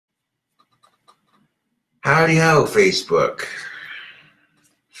Howdy ho, Facebook.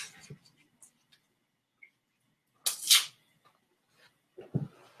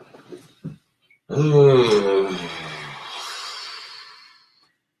 Ooh.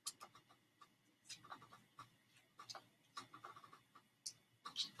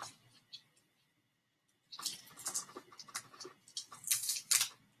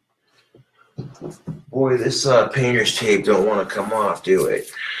 Boy, this painter's tape don't want to come off, do it?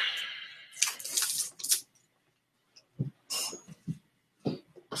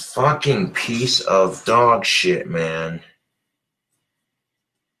 Fucking piece of dog shit, man.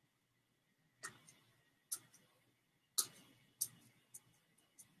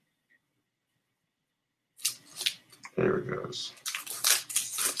 There it goes.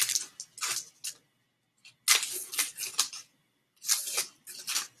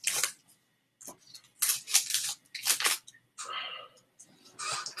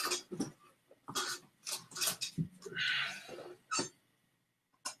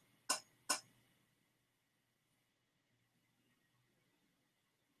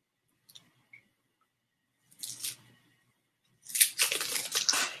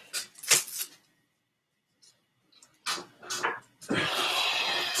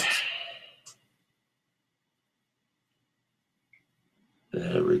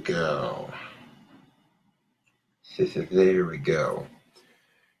 There we go. There we go.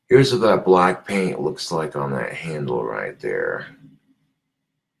 Here's what that black paint looks like on that handle right there.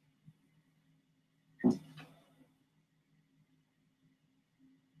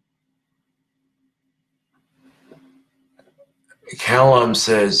 Callum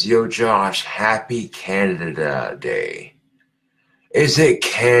says, yo, Josh, happy Canada Day. Is it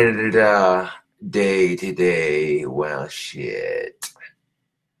Canada Day today? Well, shit.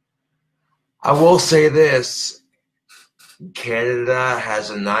 I will say this. Canada has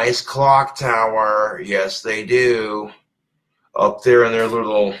a nice clock tower. Yes, they do. Up there in their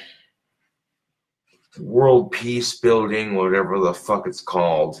little World Peace Building, whatever the fuck it's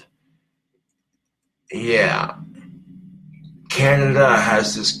called. Yeah. Canada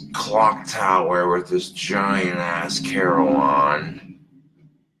has this clock tower with this giant ass carol on.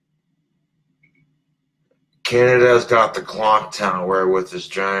 Canada's got the clock tower with this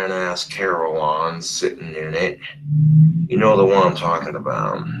giant ass carol on sitting in it. You know the one I'm talking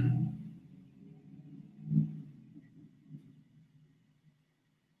about.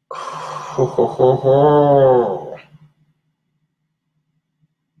 Ho, ho, ho, ho.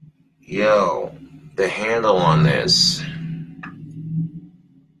 Yo, the handle on this.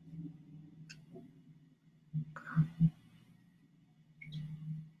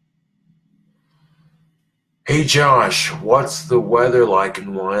 Hey Josh, what's the weather like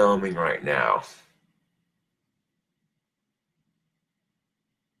in Wyoming right now?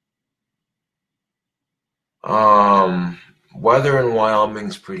 Weather in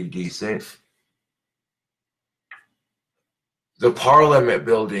Wyoming's pretty decent. The Parliament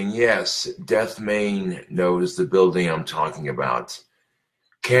building, yes, Death Main knows the building I'm talking about.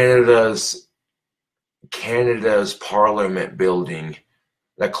 Canada's Parliament building,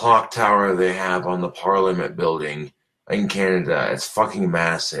 the clock tower they have on the Parliament building in Canada, it's fucking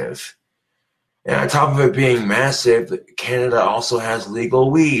massive. And on top of it being massive, Canada also has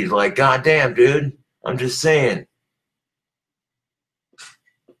legal weed. Like, goddamn, dude. I'm just saying.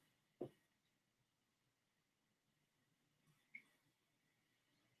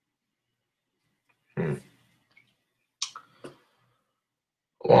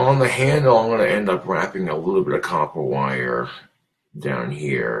 Well, on the handle, I'm going to end up wrapping a little bit of copper wire down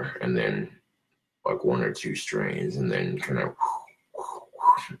here, and then like one or two strands, and then kind of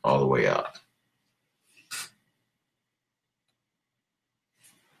all the way up.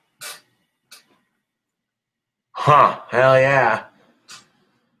 Huh, hell yeah.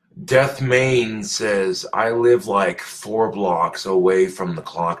 Death Main says, I live like 4 blocks away from the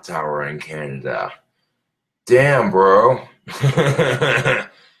clock tower in Canada. Damn, bro.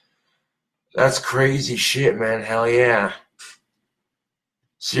 That's crazy shit, man. Hell yeah.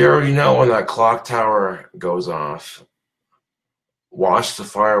 So you already know when that clock tower goes off. Watch the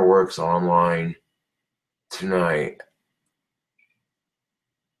fireworks online tonight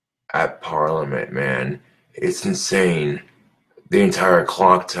at Parliament, man. It's insane. The entire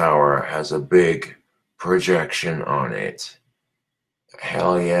clock tower has a big projection on it.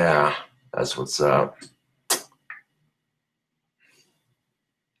 Hell yeah. That's what's up.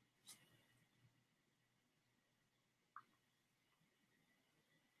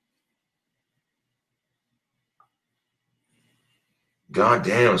 God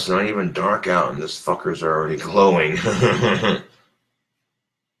damn, it's not even dark out and this fucker's already glowing.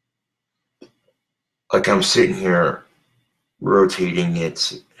 like I'm sitting here rotating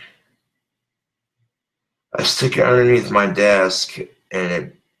it. I stick it underneath my desk and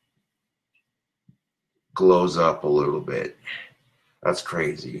it glows up a little bit. That's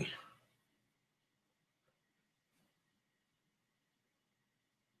crazy.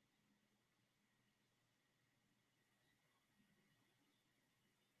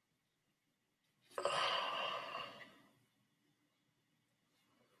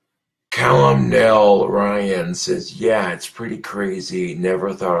 Callum Nell Ryan says, yeah, it's pretty crazy.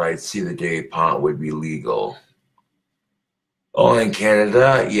 Never thought I'd see the day pot would be legal. Oh, in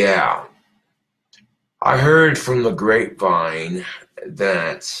Canada? Yeah. I heard from the grapevine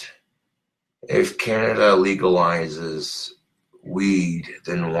that if Canada legalizes weed,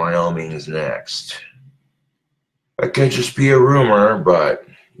 then Wyoming's next. It could just be a rumor, but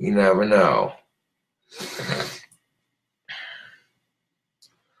you never know.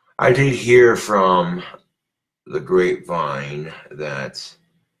 I did hear from the grapevine that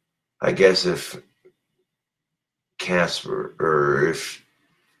I guess if Casper or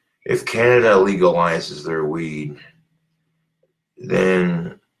if Canada legalizes their weed,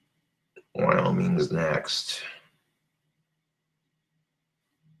 then Wyoming's next.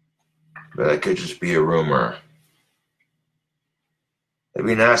 But that could just be a rumor. It'd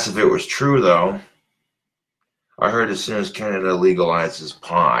be nice if it was true, though. I heard as soon as Canada legalizes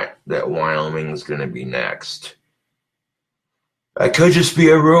pot, that Wyoming's going to be next. That could just be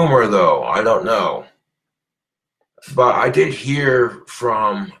a rumor, though. I don't know. But I did hear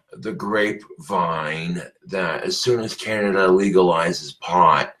from the grapevine that as soon as Canada legalizes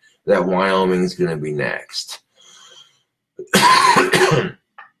pot, that Wyoming's going to be next.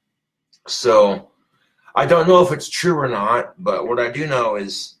 So, I don't know if it's true or not, but what I do know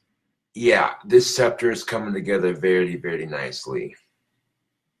is, yeah, this scepter is coming together very, very nicely.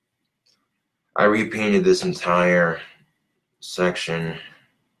 I repainted this entire section.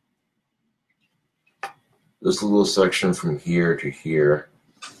 This little section from here to here.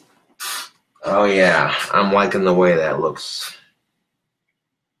 Oh yeah, I'm liking the way that looks.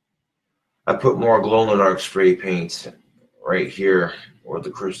 I put more glow-in-the-dark spray paint right here where the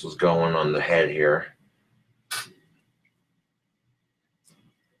crystal's going on the head here.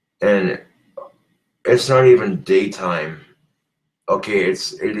 And it's not even daytime. Okay,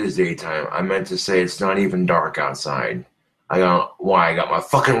 it is daytime. I meant to say it's not even dark outside. I got my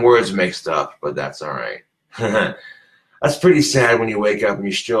fucking words mixed up, but that's all right. That's pretty sad when you wake up and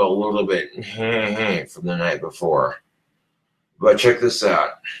you're still a little bit from the night before. But check this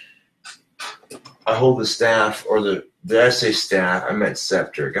out. I hold the staff, or did I say staff? I meant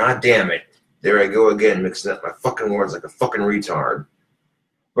scepter. God damn it. There I go again, mixing up my fucking words like a fucking retard.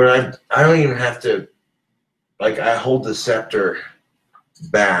 But I don't even have to, like, I hold the scepter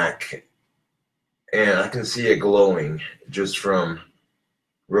back and I can see it glowing just from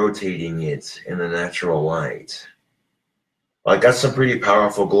rotating it in the natural light. Like, that's some pretty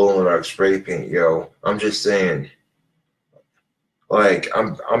powerful glow-in-the-dark spray paint, yo. I'm just saying. Like,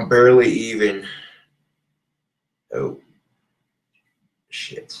 I'm barely even. Oh,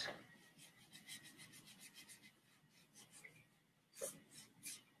 shit.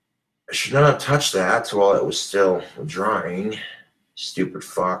 I should not have touched that while it was still drying. Stupid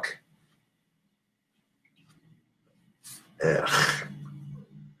fuck. Ugh.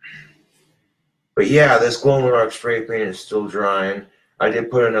 But yeah, this glow-in-the-dark spray paint is still drying. I did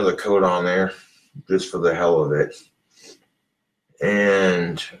put another coat on there just for the hell of it.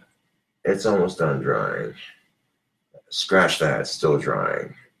 And it's almost done drying. Scratch that, it's still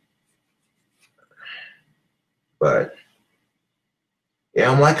drying. But yeah,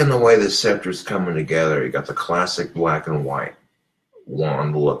 I'm liking the way this scepter's coming together. You got the classic black and white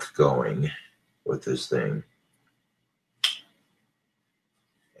wand look going with this thing.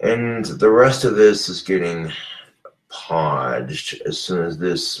 And the rest of this is getting podged as soon as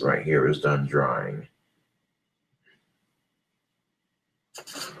this right here is done drying.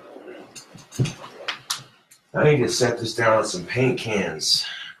 I need to set this down on some paint cans.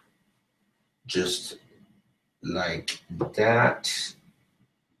 Just like that.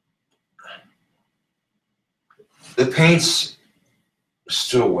 The paint's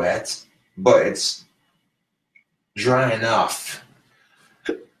still wet, but it's dry enough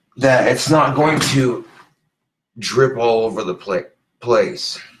that it's not going to drip all over the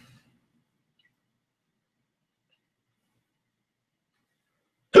place.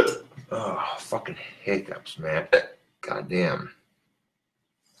 Oh, fucking hiccups, man. Goddamn.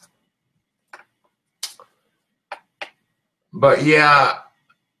 But yeah,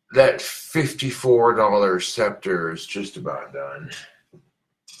 that $54 scepter is just about done.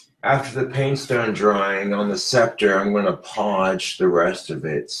 After the paint's done drying on the scepter, I'm going to podge the rest of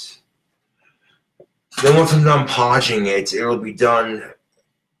it. Then once I'm done podging it, it'll be done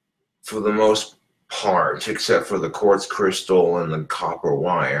for the most part, except for the quartz crystal and the copper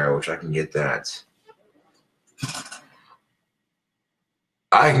wire, which I can get that.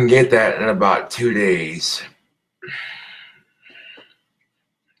 I can get that in about 2 days.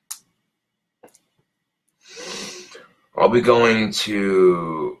 I'll be going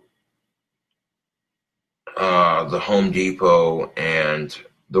to the Home Depot and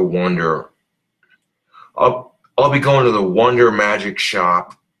the Wonder. I'll be going to the Wonder Magic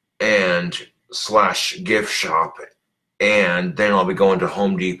Shop and / gift shop, and then I'll be going to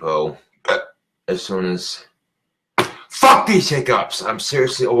Home Depot as soon as. Fuck these hiccups! I'm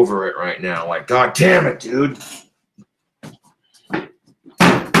seriously over it right now. Like, god damn it, dude.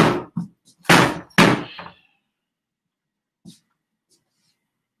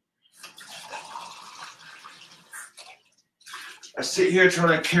 I sit here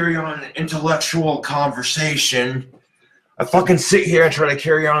trying to carry on an intellectual conversation. I fucking sit here and try to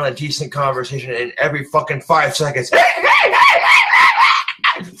carry on a decent conversation, and every fucking 5 seconds,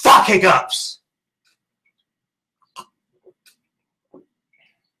 fuck hiccups!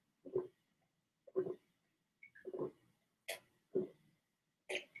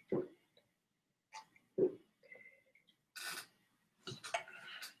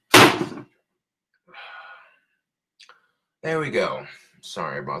 There we go.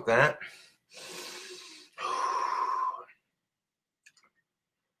 Sorry about that.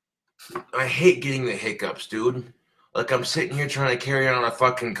 I hate getting the hiccups, dude. Like, I'm sitting here trying to carry on a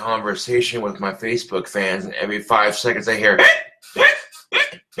fucking conversation with my Facebook fans, and every 5 seconds I hear.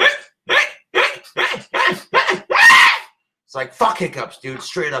 It's like, fuck hiccups, dude.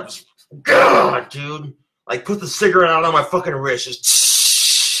 Straight up. God, dude. Like, put the cigarette out on my fucking wrist.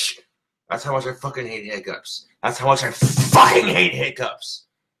 Just. That's how much I fucking hate hiccups. That's how much I fucking hate hiccups.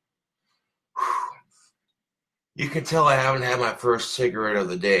 You can tell I haven't had my first cigarette of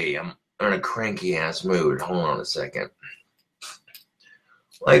the day. I'm in a cranky ass mood. Hold on a second.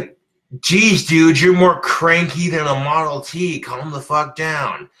 Like, geez, dude, you're more cranky than a Model T. Calm the fuck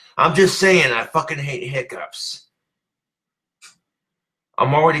down. I'm just saying, I fucking hate hiccups.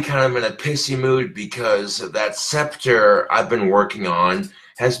 I'm already kind of in a pissy mood because that scepter I've been working on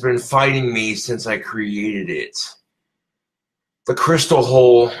has been fighting me since I created it. The crystal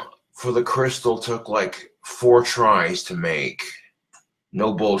hole for the crystal took like 4 tries to make.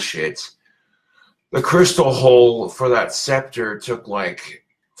 No bullshit. The crystal hole for that scepter took like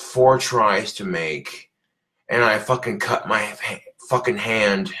 4 tries to make, and I fucking cut my fucking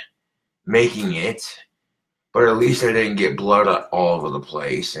hand making it. But at least I didn't get blood all over the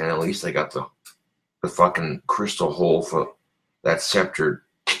place, and at least I got the fucking crystal hole for that scepter,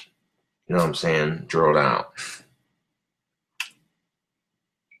 you know what I'm saying, drilled out.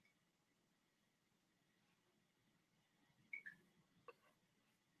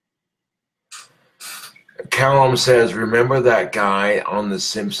 Callum says, remember that guy on The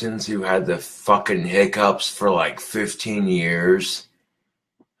Simpsons who had the fucking hiccups for like 15 years?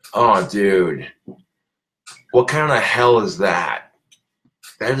 Oh, dude. What kind of hell is that?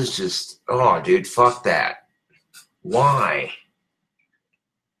 That is just, oh, dude, fuck that. Why?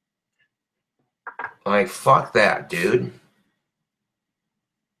 Like, fuck that, dude.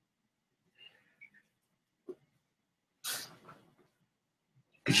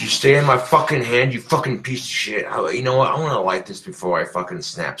 Could you stay in my fucking hand, you fucking piece of shit? You know what? I want to light this before I fucking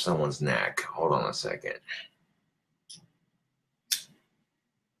snap someone's neck. Hold on a second.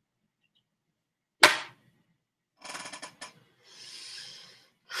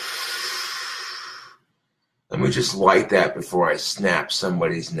 Let me just light that before I snap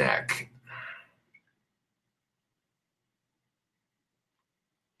somebody's neck.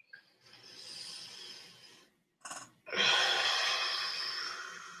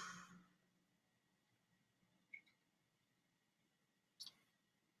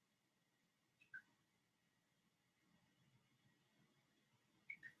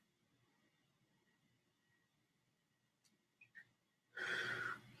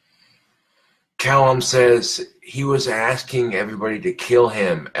 Callum says he was asking everybody to kill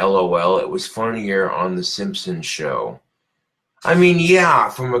him. LOL. It was funnier on The Simpsons show. I mean, yeah,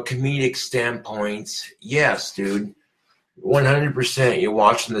 from a comedic standpoint, yes, dude. 100%. You're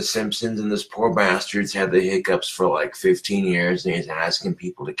watching The Simpsons, and this poor bastard's had the hiccups for like 15 years, and he's asking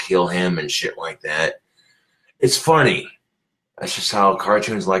people to kill him and shit like that. It's funny. That's just how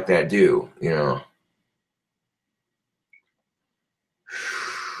cartoons like that do, you know.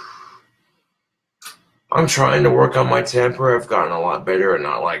 I'm trying to work on my temper. I've gotten a lot better at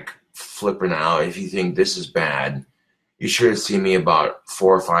not like flipping out. If you think this is bad, you should have seen me about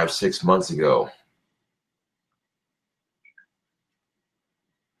 4 or 5, 6 months ago.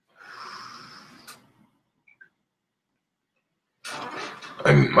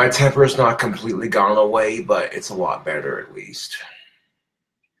 I mean, my temper is not completely gone away, but it's a lot better at least.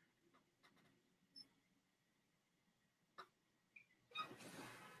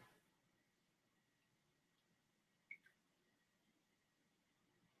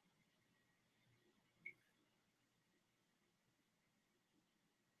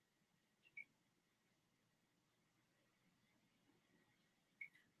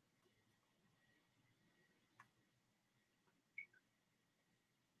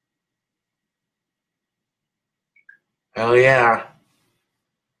 Hell yeah.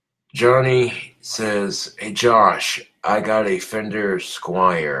 Johnny says, "Hey Josh, I got a Fender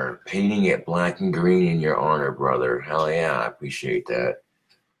Squire, painting it black and green in your honor, brother." Hell yeah, I appreciate that.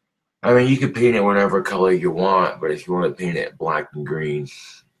 I mean, you can paint it whatever color you want, but if you want to paint it black and green,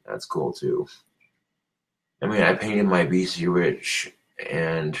 that's cool too. I mean, I painted my BC Rich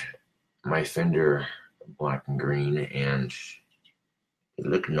and my Fender black and green, and it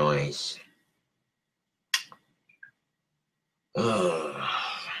looked nice. Ugh.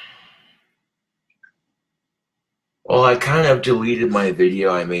 Well, I kind of deleted my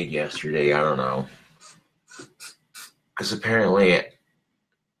video I made yesterday. I don't know. Because apparently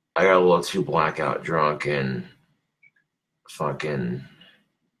I got a little too blackout drunk and fucking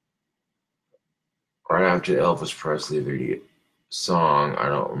right after the Elvis Presley video song, I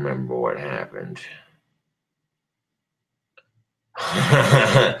don't remember what happened.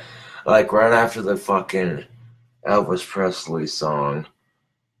 Like right after the fucking Elvis Presley song,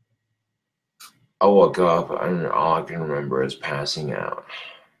 I woke up and all I can remember is passing out.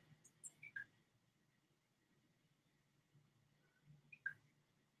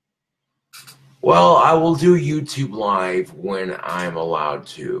 Well, I will do YouTube Live when I'm allowed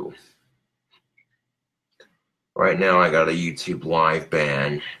to. Right now I got a YouTube Live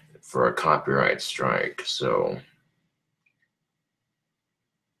ban for a copyright strike, so...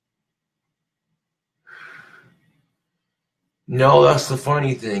 No, that's the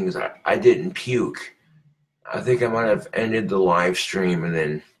funny thing is I didn't puke. I think I might have ended the live stream and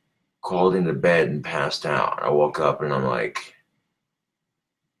then crawled into bed and passed out. I woke up and I'm like,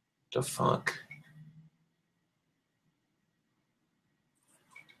 the fuck?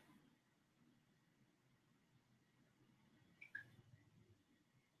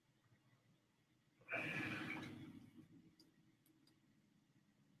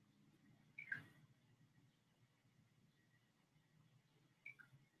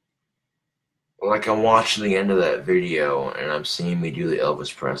 Like I'm watching the end of that video and I'm seeing me do the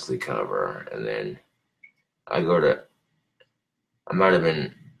Elvis Presley cover, and then I go to, I might have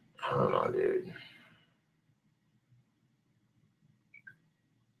been, I don't know, dude.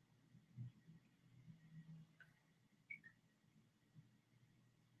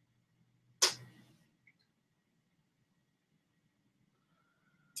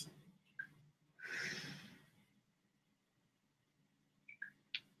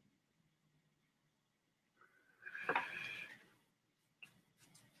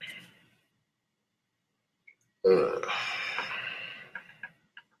 Ugh.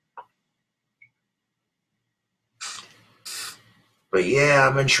 But yeah,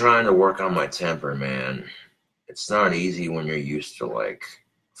 I've been trying to work on my temper, man. It's not easy when you're used to like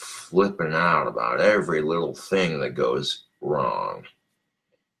flipping out about every little thing that goes wrong.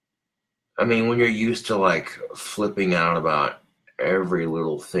 I mean, when you're used to like flipping out about every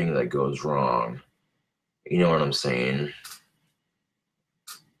little thing that goes wrong, you know what I'm saying?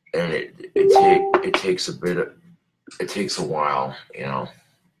 And it takes a bit of, it takes a while, you know.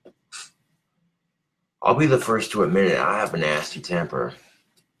 I'll be the first to admit it. I have a nasty temper,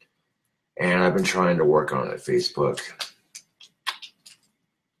 and I've been trying to work on it. Facebook.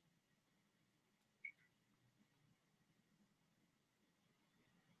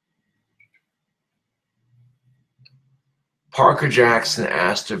 Parker Jackson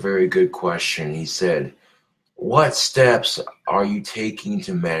asked a very good question. He said, "What steps are you taking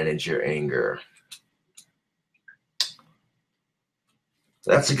to manage your anger?"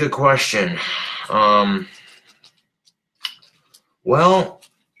 That's a good question. Well,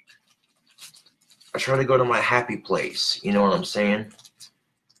 I try to go to my happy place. You know what I'm saying?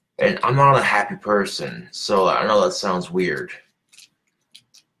 And I'm not a happy person, so I know that sounds weird.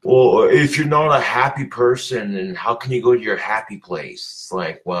 Well, if you're not a happy person, then how can you go to your happy place? It's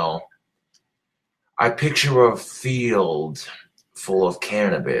like, well, I picture a field full of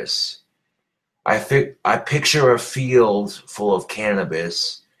cannabis. I picture a field full of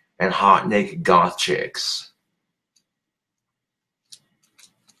cannabis and hot naked goth chicks.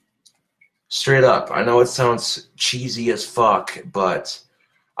 Straight up. I know it sounds cheesy as fuck, but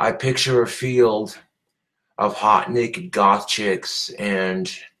I picture a field of hot naked goth chicks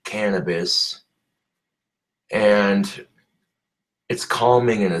and cannabis, and it's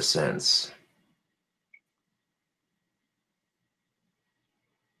calming in a sense.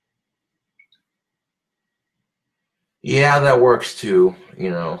 Yeah, that works too, you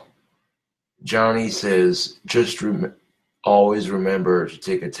know. Johnny says, always remember to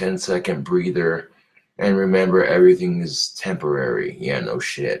take a 10-second breather and remember everything is temporary. Yeah, no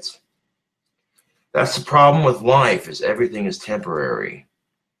shit. That's the problem with life, is everything is temporary.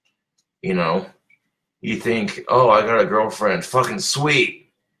 You know, you think, oh, I got a girlfriend, fucking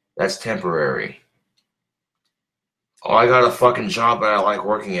sweet. That's temporary. Oh, I got a fucking job that I like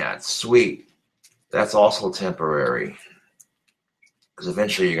working at. Sweet. That's also temporary. Because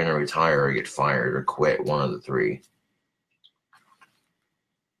eventually you're going to retire or get fired or quit, one of the three.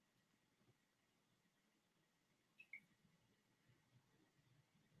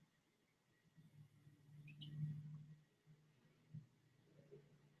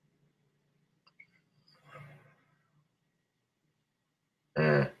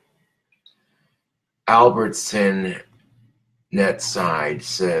 Eh. Albertson Netside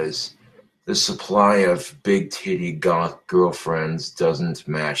says, the supply of big titty goth girlfriends doesn't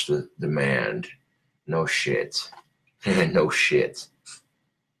match the demand. No shit. No shit.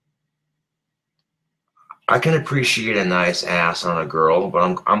 I can appreciate a nice ass on a girl, but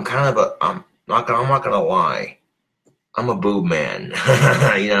I'm not gonna lie. I'm a boob man.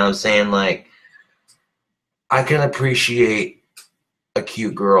 You know what I'm saying? Like, I can appreciate a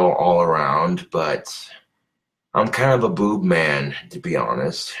cute girl all around, but I'm kind of a boob man, to be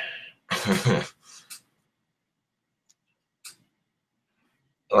honest.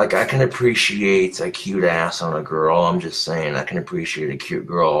 Like, I can appreciate a cute ass on a girl. I'm just saying, I can appreciate a cute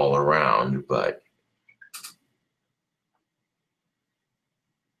girl all around, but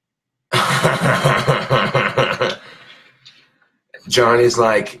Johnny's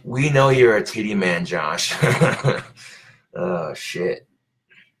like, we know you're a titty man, Josh. Oh, shit.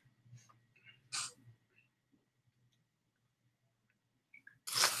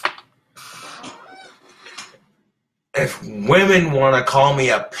 If women want to call me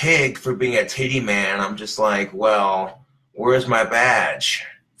a pig for being a titty man, I'm just like, well, where's my badge?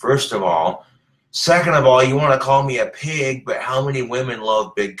 First of all. Second of all, you want to call me a pig, but how many women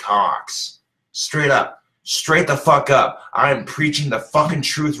love big cocks? Straight up. Straight the fuck up. I'm preaching the fucking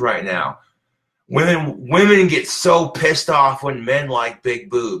truth right now. Women get so pissed off when men like big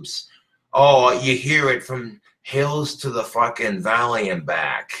boobs. Oh, you hear it from hills to the fucking valley and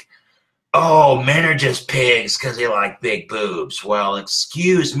back. Oh, men are just pigs because they like big boobs. Well,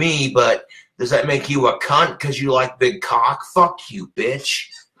 excuse me, but does that make you a cunt because you like big cock? Fuck you, bitch.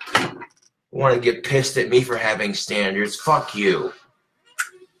 Want to get pissed at me for having standards? Fuck you.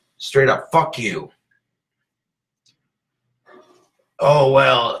 Straight up, fuck you. Oh,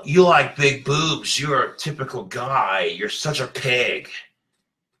 well, you like big boobs. You're a typical guy. You're such a pig.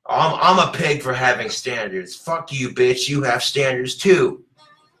 I'm a pig for having standards. Fuck you, bitch. You have standards too.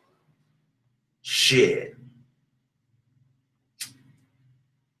 Shit.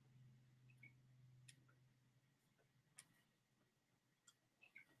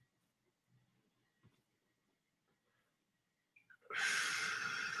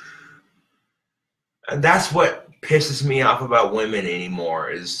 And that's what pisses me off about women anymore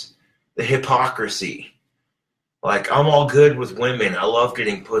is the hypocrisy. Like, I'm all good with women. I love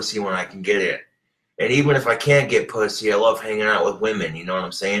getting pussy when I can get it. And even if I can't get pussy, I love hanging out with women. You know what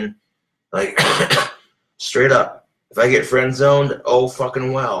I'm saying? Like, straight up. If I get friend zoned, oh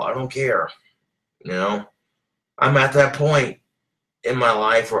fucking well. I don't care. You know? I'm at that point in my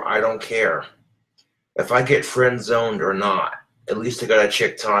life where I don't care. If I get friend zoned or not, at least I got a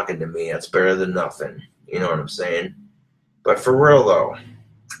chick talking to me. That's better than nothing. You know what I'm saying? But for real though,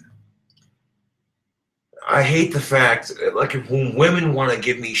 I hate the fact, like, if when women want to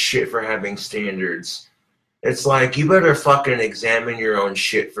give me shit for having standards, it's like, you better fucking examine your own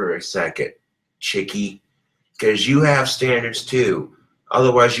shit for a second, chickie, because you have standards too.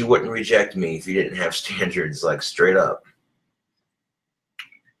 Otherwise, you wouldn't reject me if you didn't have standards, like, straight up.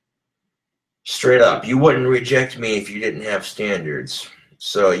 Straight up. You wouldn't reject me if you didn't have standards.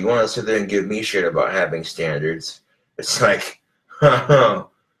 So you want to sit there and give me shit about having standards. It's like, hold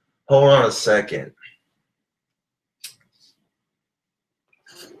on a second.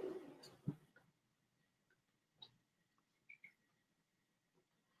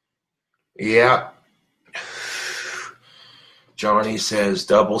 Yeah. Johnny says,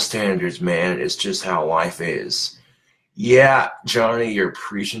 double standards, man. It's just how life is. Yeah, Johnny, you're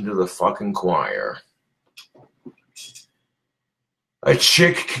preaching to the fucking choir. A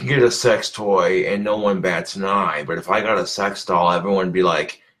chick can get a sex toy and no one bats an eye, but if I got a sex doll, everyone would be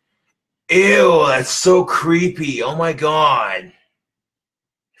like, ew, that's so creepy. Oh my god.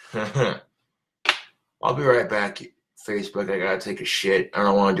 I'll be right back, Facebook. I gotta take a shit. I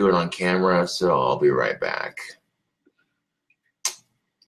don't want to do it on camera, so I'll be right back.